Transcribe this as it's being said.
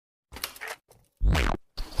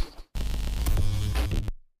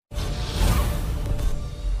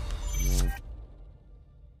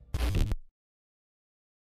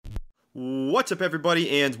What's up,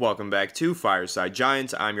 everybody, and welcome back to Fireside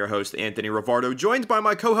Giants. I'm your host, Anthony Rivardo, joined by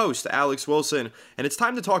my co-host, Alex Wilson, and it's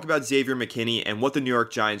time to talk about Xavier McKinney and what the New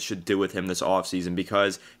York Giants should do with him this offseason,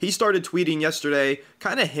 because he started tweeting yesterday,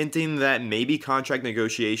 kind of hinting that maybe contract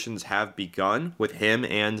negotiations have begun with him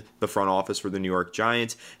and the front office for the New York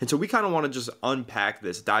Giants, and so we kind of want to just unpack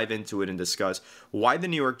this, dive into it, and discuss why the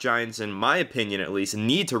New York Giants, in my opinion at least,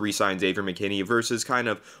 need to re-sign Xavier McKinney versus kind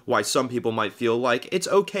of why some people might feel like it's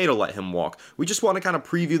okay to let him walk. We just want to kind of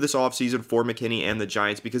preview this offseason for McKinney and the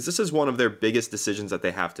Giants because this is one of their biggest decisions that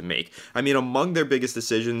they have to make. I mean, among their biggest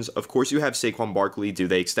decisions, of course, you have Saquon Barkley. Do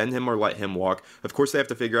they extend him or let him walk? Of course, they have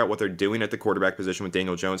to figure out what they're doing at the quarterback position with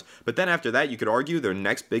Daniel Jones. But then after that, you could argue their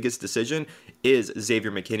next biggest decision is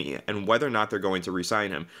Xavier McKinney and whether or not they're going to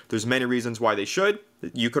re-sign him. There's many reasons why they should.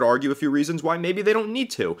 You could argue a few reasons why maybe they don't need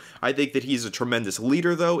to. I think that he's a tremendous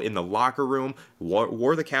leader, though, in the locker room.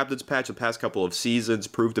 Wore the captain's patch the past couple of seasons,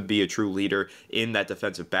 proved to be a true leader in that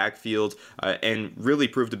defensive backfield, and really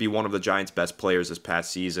proved to be one of the Giants' best players this past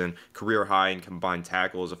season. Career high in combined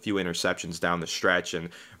tackles, a few interceptions down the stretch, and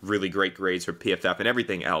really great grades for PFF and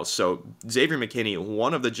everything else. So Xavier McKinney,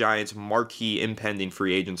 one of the Giants' marquee impending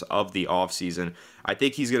free agents of the offseason. I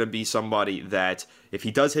think he's going to be somebody that, if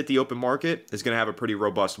he does hit the open market, is going to have a pretty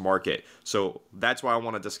robust market. So that's why I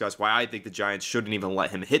want to discuss why I think the Giants shouldn't even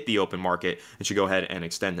let him hit the open market and should go ahead and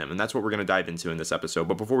extend him. And that's what we're going to dive into in this episode.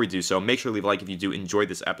 But before we do so, make sure to leave a like if you do enjoy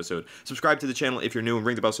this episode. Subscribe to the channel if you're new and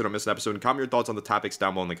ring the bell so you don't miss an episode. And comment your thoughts on the topics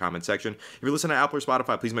down below in the comment section. If you're listening to Apple or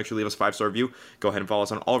Spotify, please make sure to leave us a 5-star review. Go ahead and follow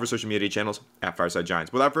us on all of our social media channels at Fireside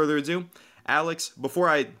Giants. Without further ado, Alex, before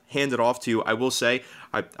I hand it off to you, I will say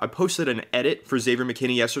I posted an edit for Xavier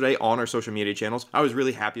McKinney yesterday on our social media channels. I was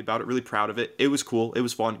really happy about it, really proud of it. It was cool. It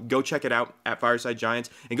was fun. Go check it out at Fireside Giants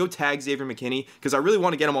and go tag Xavier McKinney because I really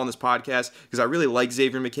want to get him on this podcast because I really like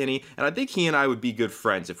Xavier McKinney and I think he and I would be good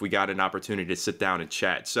friends if we got an opportunity to sit down and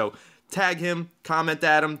chat. So tag him, comment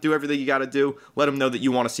at him, do everything you got to do. Let him know that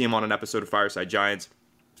you want to see him on an episode of Fireside Giants.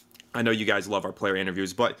 I know you guys love our player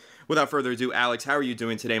interviews, but without further ado, Alex, how are you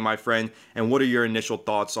doing today, my friend? And what are your initial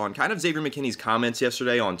thoughts on kind of Xavier McKinney's comments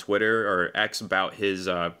yesterday on Twitter or X about his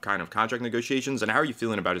kind of contract negotiations? And how are you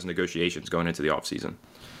feeling about his negotiations going into the offseason?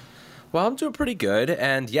 Well, I'm doing pretty good,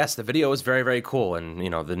 and yes, the video was very, very cool, and, you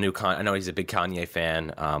know, the new I know he's a big Kanye fan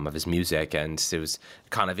of his music, and it was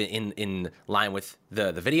kind of in line with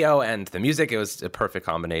the video and the music. It was a perfect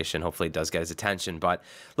combination. Hopefully it does get his attention, but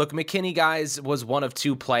look, McKinney, guys, was one of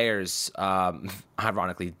two players,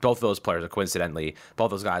 ironically, both those players, coincidentally,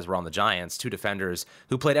 both those guys were on the Giants, two defenders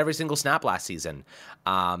who played every single snap last season.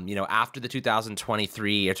 You know, after the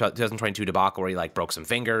 2023 or 2022 debacle where he, like, broke some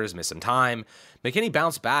fingers, missed some time, McKinney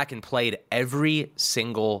bounced back and played every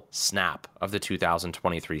single snap of the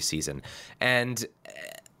 2023 season. And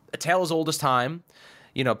a tale as old as time,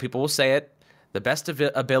 you know, people will say it, the best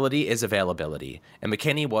ability is availability. And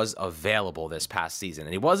McKinney was available this past season.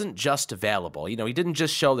 And he wasn't just available. You know, he didn't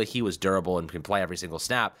just show that he was durable and can play every single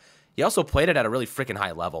snap. He also played it at a really freaking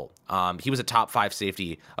high level. He was a top 5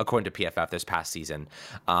 safety, according to PFF, this past season.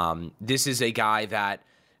 This is a guy that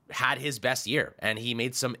had his best year, and he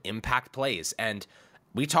made some impact plays. And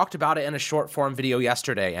we talked about it in a short form video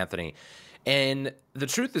yesterday, Anthony. And the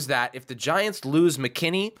truth is that if the Giants lose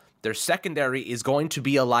McKinney, their secondary is going to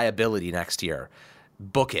be a liability next year.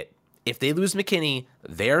 Book it. If they lose McKinney,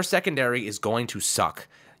 their secondary is going to suck.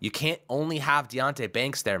 You can't only have Deonte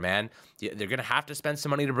Banks there, man. They're going to have to spend some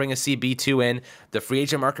money to bring a CB2 in. The free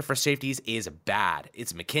agent market for safeties is bad.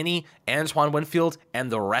 It's McKinney, Antoine Winfield,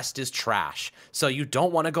 and the rest is trash. So you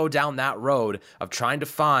don't want to go down that road of trying to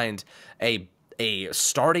find a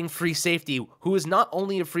starting free safety who is not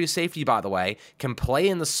only a free safety, by the way, can play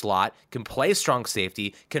in the slot, can play strong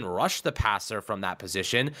safety, can rush the passer from that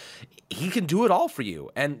position. He can do it all for you.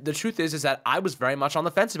 And the truth is that I was very much on the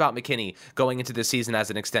fence about McKinney going into this season as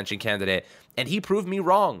an extension candidate, and he proved me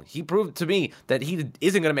wrong. He proved to me that he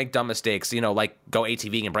isn't going to make dumb mistakes, you know, like go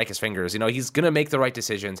ATV and break his fingers. You know, he's going to make the right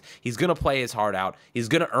decisions. He's going to play his heart out. He's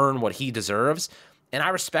going to earn what he deserves. And I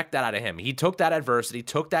respect that out of him. He took that adversity,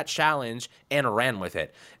 took that challenge, and ran with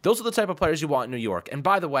it. Those are the type of players you want in New York. And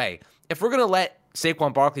by the way, if we're going to let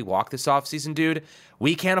Saquon Barkley walk this offseason, dude,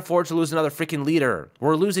 we can't afford to lose another freaking leader.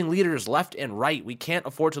 We're losing leaders left and right. We can't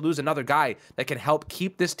afford to lose another guy that can help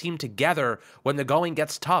keep this team together when the going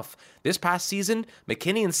gets tough. This past season,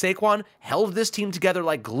 McKinney and Saquon held this team together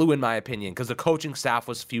like glue, in my opinion, because the coaching staff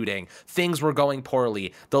was feuding. Things were going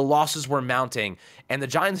poorly. The losses were mounting. And the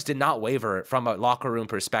Giants did not waver from a locker room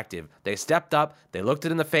perspective. They stepped up, they looked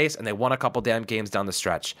it in the face, and they won a couple damn games down the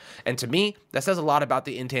stretch. And to me, that says a lot about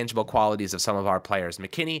the intangible qualities of some of our players.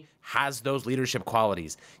 McKinney has those leadership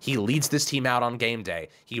qualities. He leads this team out on game day.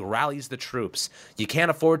 He rallies the troops. You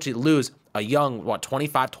can't afford to lose a young,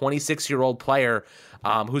 25, 26-year-old player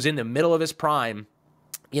who's in the middle of his prime,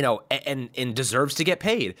 and deserves to get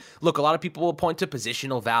paid. Look, a lot of people will point to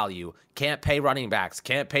positional value. Can't pay running backs,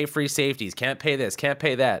 can't pay free safeties, can't pay this, can't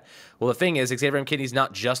pay that. Well, the thing is, Xavier McKinney's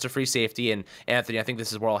not just a free safety, and Anthony, I think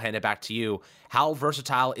this is where I'll hand it back to you. How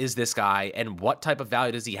versatile is this guy, and what type of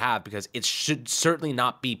value does he have? Because it should certainly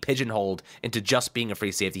not be pigeonholed into just being a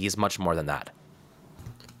free safety. He's much more than that.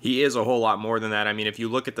 He is a whole lot more than that. I mean, if you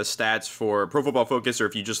look at the stats for Pro Football Focus, or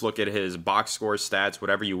if you just look at his box score stats,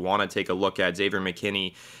 whatever you want to take a look at, Xavier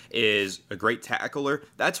McKinney is a great tackler.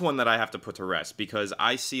 That's one that I have to put to rest, because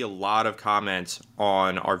I see a lot of comments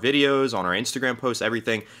on our videos, on our Instagram posts,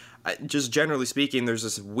 everything. Just generally speaking, there's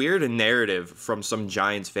this weird narrative from some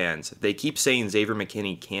Giants fans. They keep saying Xavier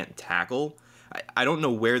McKinney can't tackle. I don't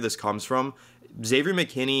know where this comes from. Xavier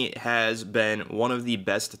McKinney has been one of the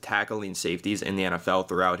best tackling safeties in the NFL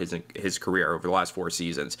throughout his career over the last 4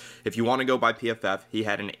 seasons. If you want to go by PFF, he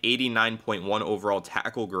had an 89.1 overall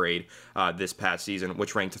tackle grade this past season,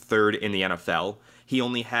 which ranked 3rd in the NFL. He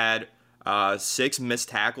only had 6 missed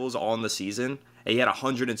tackles all in the season. He had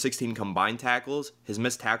 116 combined tackles. His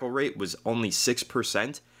missed tackle rate was only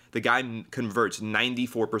 6%. The guy converts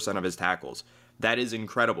 94% of his tackles. That is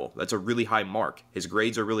incredible. That's a really high mark. His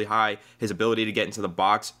grades are really high. His ability to get into the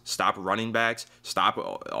box, stop running backs, stop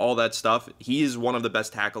all that stuff. He is one of the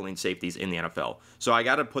best tackling safeties in the NFL. So I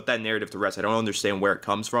got to put that narrative to rest. I don't understand where it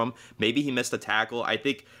comes from. Maybe he missed a tackle.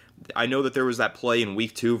 I know that there was that play in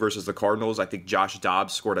week 2 versus the Cardinals. I think Josh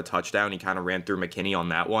Dobbs scored a touchdown. He kind of ran through McKinney on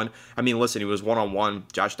that one. I mean, listen, he was one-on-one.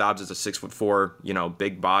 Josh Dobbs is a 6'4",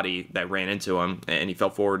 big body that ran into him, and he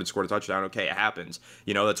fell forward and scored a touchdown. Okay, it happens.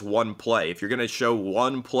 That's one play. If you're going to show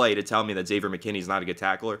one play to tell me that Xavier McKinney is not a good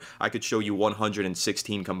tackler, I could show you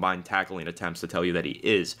 116 combined tackling attempts to tell you that he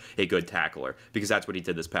is a good tackler, because that's what he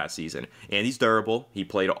did this past season. And he's durable. He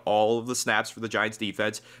played all of the snaps for the Giants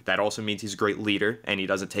defense. That also means he's a great leader, and he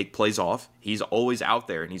doesn't take plays off. He's always out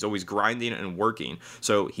there, and he's always grinding and working.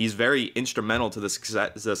 So he's very instrumental to the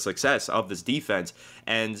success of this defense.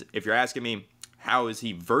 And if you're asking me, how is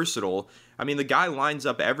he versatile? I mean, the guy lines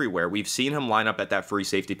up everywhere. We've seen him line up at that free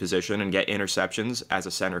safety position and get interceptions as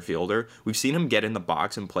a center fielder. We've seen him get in the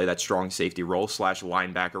box and play that strong safety role /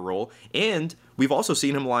 linebacker role. And we've also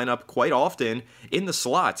seen him line up quite often in the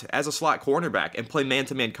slot as a slot cornerback and play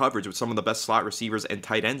man-to-man coverage with some of the best slot receivers and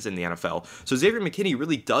tight ends in the NFL. So Xavier McKinney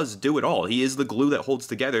really does do it all. He is the glue that holds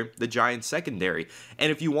together the Giants secondary.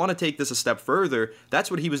 And if you want to take this a step further, that's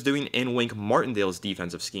what he was doing in Wink Martindale's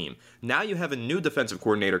defensive scheme. Now you have a new defensive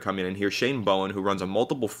coordinator coming in here, Shane Bowen, who runs a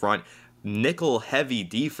multiple front nickel-heavy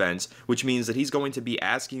defense, which means that he's going to be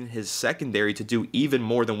asking his secondary to do even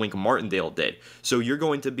more than Wink Martindale did. So you're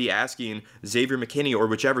going to be asking Xavier McKinney, or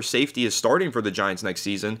whichever safety is starting for the Giants next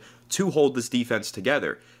season, to hold this defense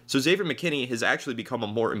together. So Xavier McKinney has actually become a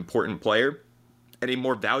more important player and a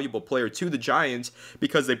more valuable player to the Giants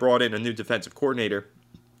because they brought in a new defensive coordinator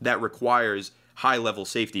that requires high-level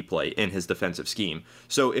safety play in his defensive scheme.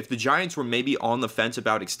 So if the Giants were maybe on the fence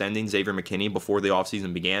about extending Xavier McKinney before the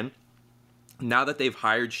offseason began, now that they've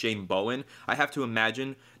hired Shane Bowen, I have to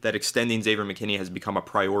imagine that extending Xavier McKinney has become a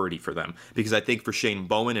priority for them. Because I think for Shane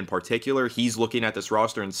Bowen in particular, he's looking at this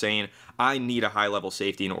roster and saying, I need a high-level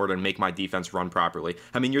safety in order to make my defense run properly.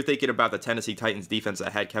 I mean, you're thinking about the Tennessee Titans defense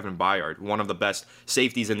that had Kevin Byard, one of the best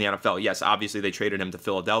safeties in the NFL. Yes, obviously they traded him to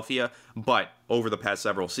Philadelphia, but over the past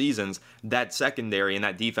several seasons, that secondary and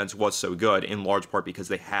that defense was so good, in large part because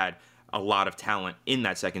they had a lot of talent in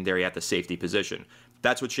that secondary at the safety position.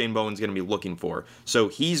 That's what Shane Bowen's going to be looking for. So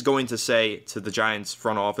he's going to say to the Giants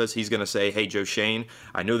front office, he's going to say, hey, Joe Schoen,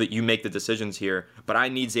 I know that you make the decisions here, but I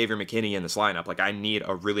need Xavier McKinney in this lineup. Like, I need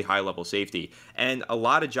a really high-level safety. And a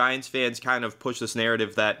lot of Giants fans kind of push this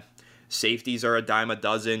narrative that safeties are a dime a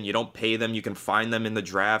dozen. You don't pay them. You can find them in the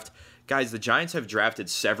draft. Guys, the Giants have drafted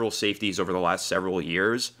several safeties over the last several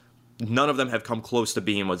years. None of them have come close to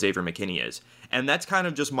being what Xavier McKinney is. And that's kind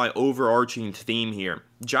of just my overarching theme here.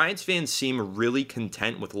 Giants fans seem really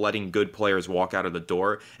content with letting good players walk out of the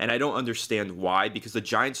door, and I don't understand why, because the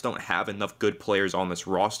Giants don't have enough good players on this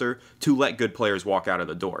roster to let good players walk out of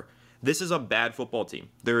the door. This is a bad football team.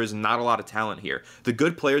 There is not a lot of talent here. The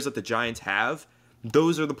good players that the Giants have,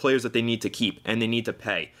 those are the players that they need to keep and they need to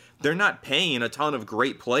pay. They're not paying a ton of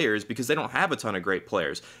great players because they don't have a ton of great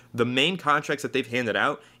players. The main contracts that they've handed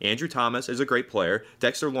out, Andrew Thomas is a great player,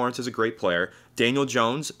 Dexter Lawrence is a great player, Daniel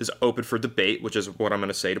Jones is open for debate, which is what I'm going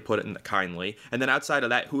to say to put it kindly. And then outside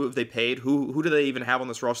of that, who have they paid? Who do they even have on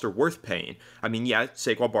this roster worth paying? I mean, yeah,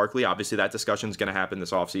 Saquon Barkley, obviously that discussion is going to happen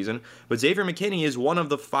this offseason, but Xavier McKinney is one of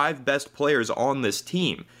the 5 best players on this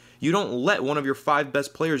team. You don't let one of your 5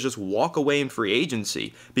 best players just walk away in free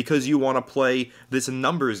agency because you want to play this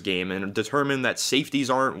numbers game and determine that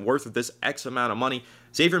safeties aren't worth this X amount of money.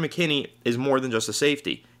 Xavier McKinney is more than just a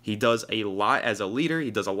safety. He does a lot as a leader.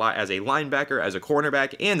 He does a lot as a linebacker, as a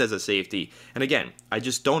cornerback, and as a safety. And again, I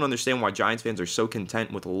just don't understand why Giants fans are so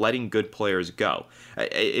content with letting good players go.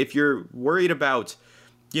 If you're worried about,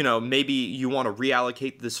 maybe you want to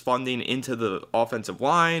reallocate this funding into the offensive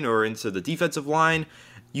line or into the defensive line,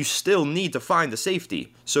 you still need to find a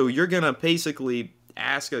safety. So you're going to basically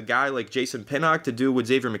ask a guy like Jason Pinnock to do what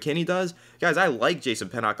Xavier McKinney does? Guys, I like Jason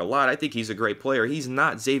Pinnock a lot. I think he's a great player. He's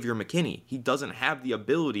not Xavier McKinney. He doesn't have the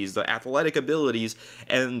abilities, the athletic abilities,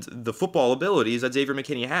 and the football abilities that Xavier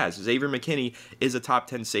McKinney has. Xavier McKinney is a top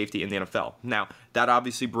 10 safety in the NFL. Now, that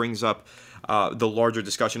obviously brings up the larger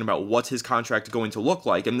discussion about what's his contract going to look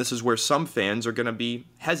like, and this is where some fans are going to be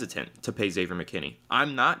hesitant to pay Xavier McKinney.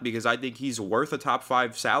 I'm not, because I think he's worth a top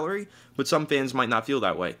 5 salary, but some fans might not feel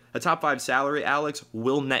that way. A top 5 salary, Alex,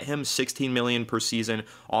 will net him $16 million per season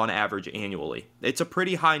on average annually. It's a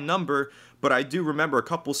pretty high number, but I do remember a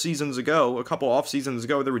couple off seasons ago,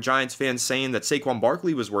 there were Giants fans saying that Saquon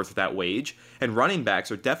Barkley was worth that wage, and running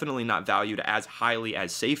backs are definitely not valued as highly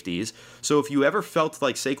as safeties. So if you ever felt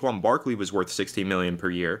like Saquon Barkley was worth $16 million per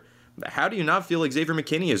year, how do you not feel like Xavier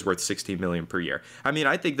McKinney is worth $16 million per year? I mean,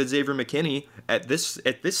 I think that Xavier McKinney, at this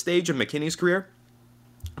stage of McKinney's career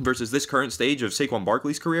versus this current stage of Saquon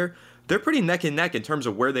Barkley's career, they're pretty neck and neck in terms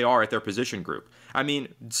of where they are at their position group. I mean,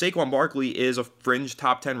 Saquon Barkley is a fringe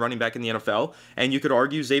top 10 running back in the NFL, and you could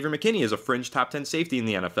argue Xavier McKinney is a fringe top 10 safety in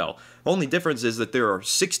the NFL. The only difference is that there are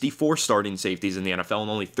 64 starting safeties in the NFL and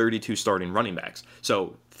only 32 starting running backs.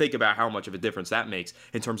 So think about how much of a difference that makes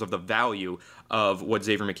in terms of the value of what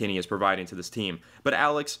Xavier McKinney is providing to this team. But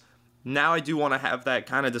Alex, now I do want to have that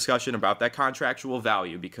kind of discussion about that contractual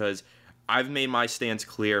value, because I've made my stance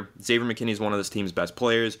clear. Xavier McKinney is one of this team's best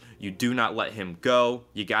players. You do not let him go.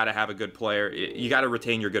 You got to have a good player. You got to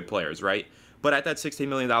retain your good players, right? But at that $16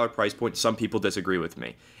 million price point, some people disagree with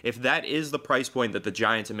me. If that is the price point that the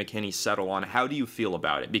Giants and McKinney settle on, how do you feel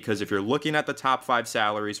about it? Because if you're looking at the top 5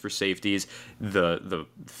 salaries for safeties, the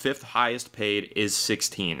 5th highest paid is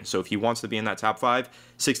 16. So if he wants to be in that top 5,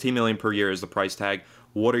 $16 million per year is the price tag.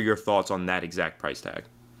 What are your thoughts on that exact price tag?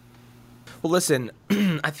 Well, listen,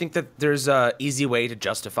 I think that there's an easy way to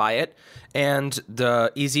justify it, and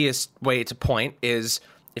the easiest way to point is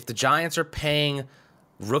if the Giants are paying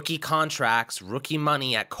rookie contracts, rookie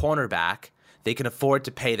money at cornerback, they can afford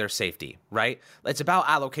to pay their safety, right? It's about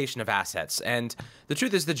allocation of assets, and the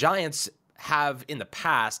truth is the Giants have, in the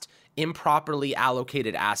past, improperly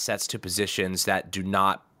allocated assets to positions that do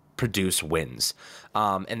not produce wins,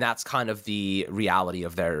 and that's kind of the reality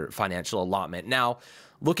of their financial allotment. Now,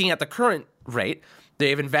 looking at the current rate,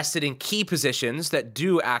 they've invested in key positions that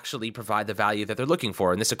do actually provide the value that they're looking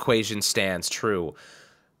for, and this equation stands true.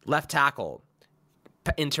 Left tackle,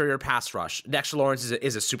 interior pass rush. Dexter Lawrence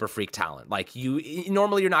is a super freak talent. Like,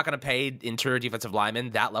 normally you're not going to pay interior defensive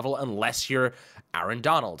linemen that level unless you're Aaron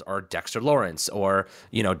Donald or Dexter Lawrence or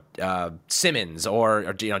Simmons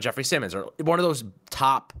or Jeffrey Simmons or one of those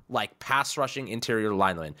top pass rushing interior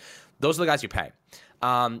linemen. Those are the guys you pay.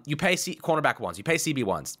 You pay cornerback ones. You pay CB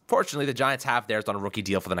ones. Fortunately, the Giants have theirs on a rookie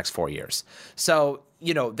deal for the next 4 years. So,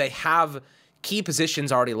 they have key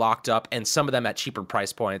positions already locked up, and some of them at cheaper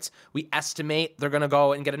price points. We estimate they're going to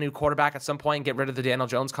go and get a new quarterback at some point and get rid of the Daniel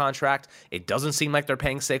Jones contract. It doesn't seem like they're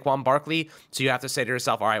paying Saquon Barkley, so you have to say to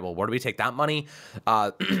yourself, all right, well, where do we take that money?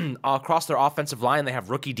 Across their offensive line, they have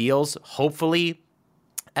rookie deals. Hopefully,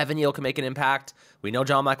 Evan Neal can make an impact. We know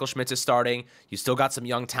John Michael Schmitz is starting. You still got some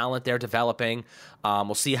young talent there developing.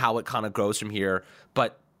 We'll see how it kind of grows from here.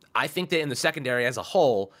 But I think that in the secondary as a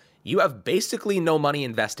whole, you have basically no money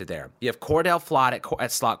invested there. You have Cordell Flott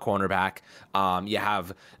at slot cornerback. You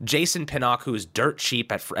have Jason Pinnock, who's dirt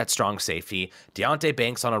cheap at strong safety. Deonte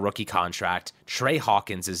Banks on a rookie contract. Trey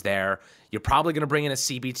Hawkins is there. You're probably going to bring in a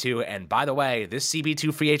CB2. And by the way, this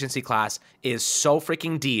CB2 free agency class is so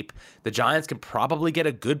freaking deep. The Giants can probably get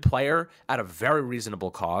a good player at a very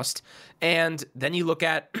reasonable cost. And then you look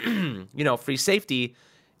at, free safety.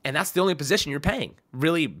 And that's the only position you're paying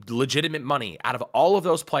really legitimate money out of all of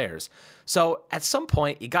those players. So at some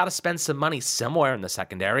point, you got to spend some money somewhere in the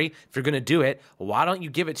secondary. If you're going to do it, why don't you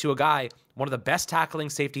give it to a guy, one of the best tackling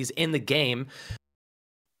safeties in the game?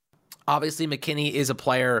 Obviously, McKinney is a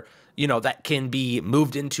player, that can be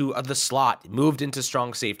moved into the slot, moved into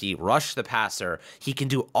strong safety, rush the passer. He can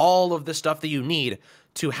do all of the stuff that you need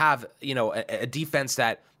to have, a defense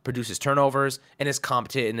that produces turnovers and is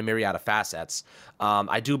competent in a myriad of facets.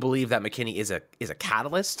 I do believe that McKinney is a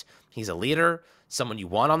catalyst. He's a leader, someone you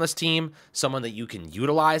want on this team, someone that you can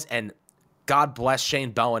utilize. And God bless Shane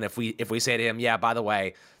Bowen if we say to him, yeah, by the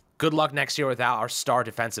way, good luck next year without our star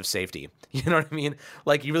defensive safety. You know what I mean?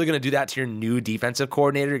 Like, you're really going to do that to your new defensive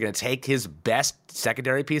coordinator? You're going to take his best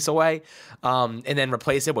secondary piece away and then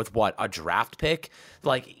replace it with what? A draft pick?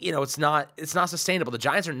 Like, it's not sustainable. The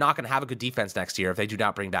Giants are not going to have a good defense next year if they do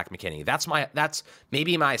not bring back McKinney. That's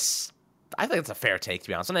maybe my... I think it's a fair take, to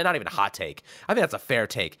be honest. Not even a hot take. I think that's a fair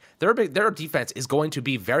take. Their defense is going to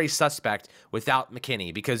be very suspect without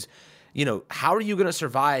McKinney because... how are you going to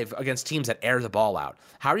survive against teams that air the ball out?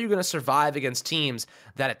 How are you going to survive against teams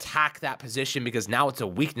that attack that position because now it's a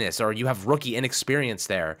weakness or you have rookie inexperience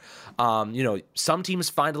there? Some teams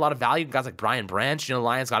find a lot of value. Guys like Brian Branch, the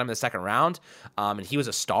Lions got him in the second round, and he was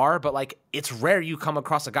a star. But, it's rare you come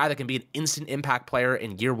across a guy that can be an instant impact player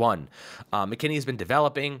in year one. McKinney has been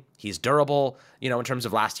developing. He's durable. In terms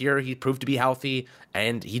of last year, he proved to be healthy,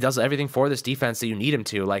 and he does everything for this defense that you need him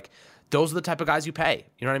to. Those are the type of guys you pay.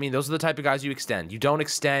 You know what I mean? Those are the type of guys you extend. You don't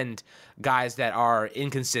extend guys that are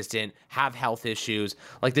inconsistent, have health issues.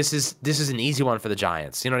 This is an easy one for the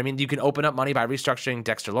Giants. You know what I mean? You can open up money by restructuring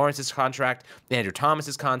Dexter Lawrence's contract, Andrew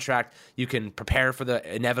Thomas's contract. You can prepare for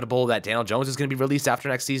the inevitable that Daniel Jones is going to be released after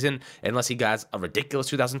next season, unless he has a ridiculous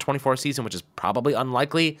 2024 season, which is probably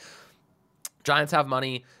unlikely. Giants have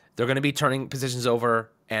money. They're going to be turning positions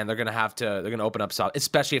over, and they're going to open up,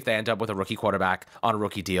 especially if they end up with a rookie quarterback on a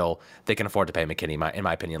rookie deal. They can afford to pay McKinney, in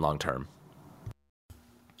my opinion, long term.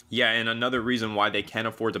 Yeah, and another reason why they can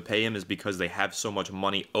afford to pay him is because they have so much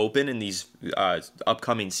money open in these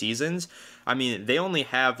upcoming seasons. I mean, they only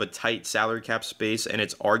have a tight salary cap space, and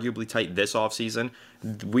it's arguably tight this offseason.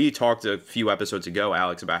 We talked a few episodes ago,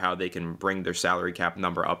 Alex, about how they can bring their salary cap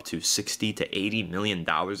number up to $60 to $80 million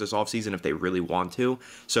this offseason if they really want to.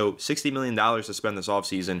 So $60 million to spend this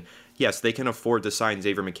offseason. Yes, they can afford to sign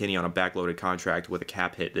Xavier McKinney on a backloaded contract with a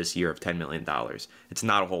cap hit this year of $10 million. It's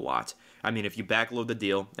not a whole lot. I mean, if you backload the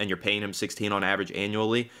deal and you're paying him $16 on average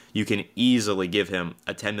annually, you can easily give him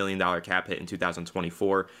a $10 million cap hit in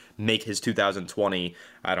 2024, make his 2020,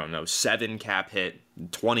 7 cap hit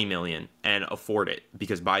 $20 million and afford it.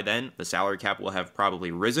 Because by then, the salary cap will have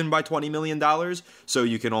probably risen by $20 million. So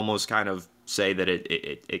you can almost kind of say that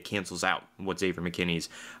it cancels out what Xavier McKinney's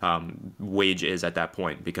wage is at that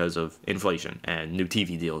point because of inflation and new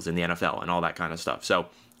TV deals in the NFL and all that kind of stuff. So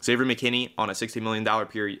Xavier McKinney on a $60 million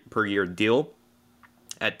per year deal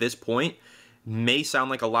at this point may sound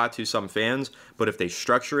like a lot to some fans, but if they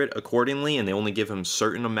structure it accordingly and they only give him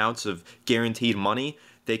certain amounts of guaranteed money,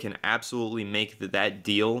 they can absolutely make that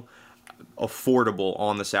deal affordable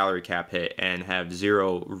on the salary cap hit and have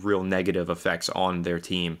zero real negative effects on their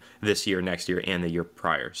team this year, next year, and the year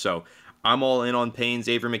prior. So I'm all in on paying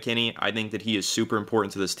Xavier McKinney. I think that he is super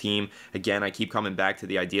important to this team. Again, I keep coming back to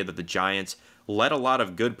the idea that the Giants let a lot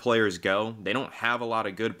of good players go. They don't have a lot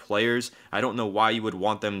of good players. I don't know why you would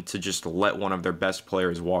want them to just let one of their best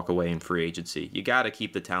players walk away in free agency. You got to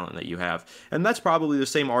keep the talent that you have. And that's probably the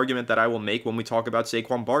same argument that I will make when we talk about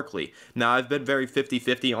Saquon Barkley. Now, I've been very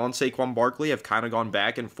 50-50 on Saquon Barkley. I've kind of gone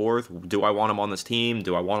back and forth. Do I want him on this team?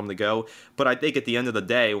 Do I want him to go? But I think at the end of the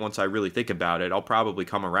day, once I really think about it, I'll probably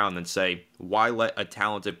come around and say, why let a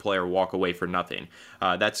talented player walk away for nothing?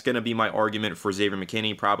 That's going to be my argument for Xavier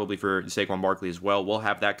McKinney, probably for Saquon Barkley as well. We'll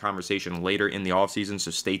have that conversation later in the offseason,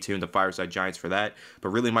 so stay tuned to Fireside Giants for that. But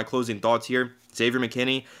really, my closing thoughts here, Xavier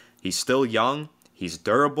McKinney, he's still young, he's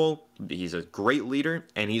durable, he's a great leader,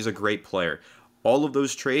 and he's a great player. All of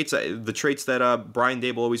those traits, the traits that Brian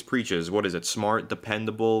Daboll always preaches, what is it? Smart,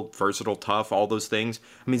 dependable, versatile, tough, all those things.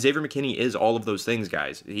 I mean, Xavier McKinney is all of those things,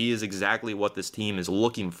 guys. He is exactly what this team is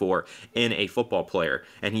looking for in a football player,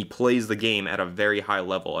 and he plays the game at a very high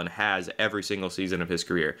level and has every single season of his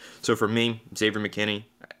career. So for me, Xavier McKinney,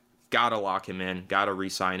 gotta lock him in, gotta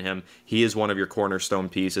re-sign him. He is one of your cornerstone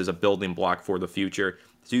pieces, a building block for the future.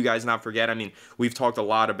 Do you guys not forget, I mean, we've talked a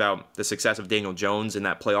lot about the success of Daniel Jones in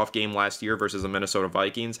that playoff game last year versus the Minnesota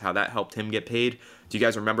Vikings, how that helped him get paid. Do you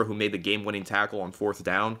guys remember who made the game-winning tackle on 4th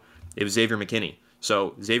down? It was Xavier McKinney.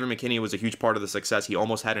 So Xavier McKinney was a huge part of the success. He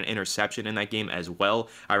almost had an interception in that game as well.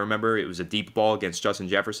 I remember it was a deep ball against Justin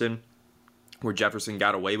Jefferson. where Jefferson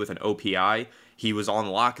got away with an OPI. He was on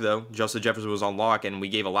lock, though. Justin Jefferson was on lock, and we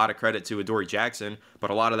gave a lot of credit to Adoree Jackson, but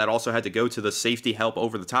a lot of that also had to go to the safety help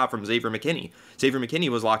over the top from Xavier McKinney. Xavier McKinney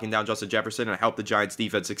was locking down Justin Jefferson and helped the Giants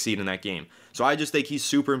defense succeed in that game. So I just think he's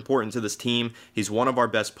super important to this team. He's one of our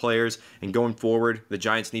best players, and going forward, the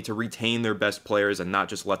Giants need to retain their best players and not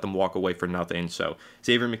just let them walk away for nothing. So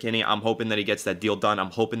Xavier McKinney, I'm hoping that he gets that deal done. I'm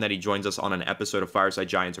hoping that he joins us on an episode of Fireside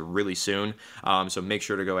Giants really soon. So make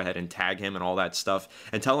sure to go ahead and tag him and all that stuff,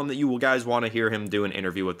 and tell him that you guys want to hear him do an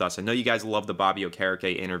interview with us. I know you guys love the Bobby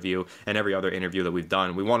Okereke interview and every other interview that we've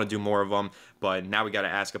done. We want to do more of them, but now we got to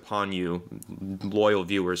ask upon you, loyal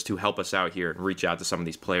viewers, to help us out here and reach out to some of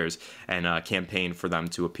these players and campaign for them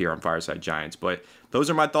to appear on Fireside Giants. But those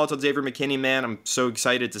are my thoughts on Xavier McKinney, man. I'm so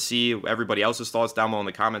excited to see everybody else's thoughts down below in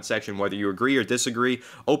the comment section, whether you agree or disagree.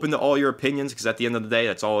 Open to all your opinions, because at the end of the day,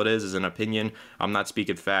 that's all it is an opinion. I'm not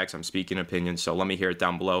speaking facts, I'm speaking opinions, so let me hear it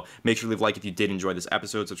down below. Make sure to leave a like if you did enjoy this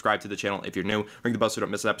episode. Subscribe to the channel if you're new. Ring the bell so you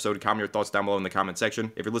don't miss an episode. Comment your thoughts down below in the comment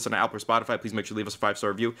section. If you're listening to Apple or Spotify, please make sure to leave us a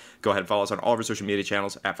 5-star review. Go ahead and follow us on all of our social media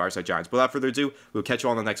channels at Fireside Giants. But without further ado, we'll catch you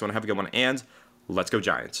all on the next one. Have a good one, and let's go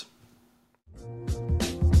Giants.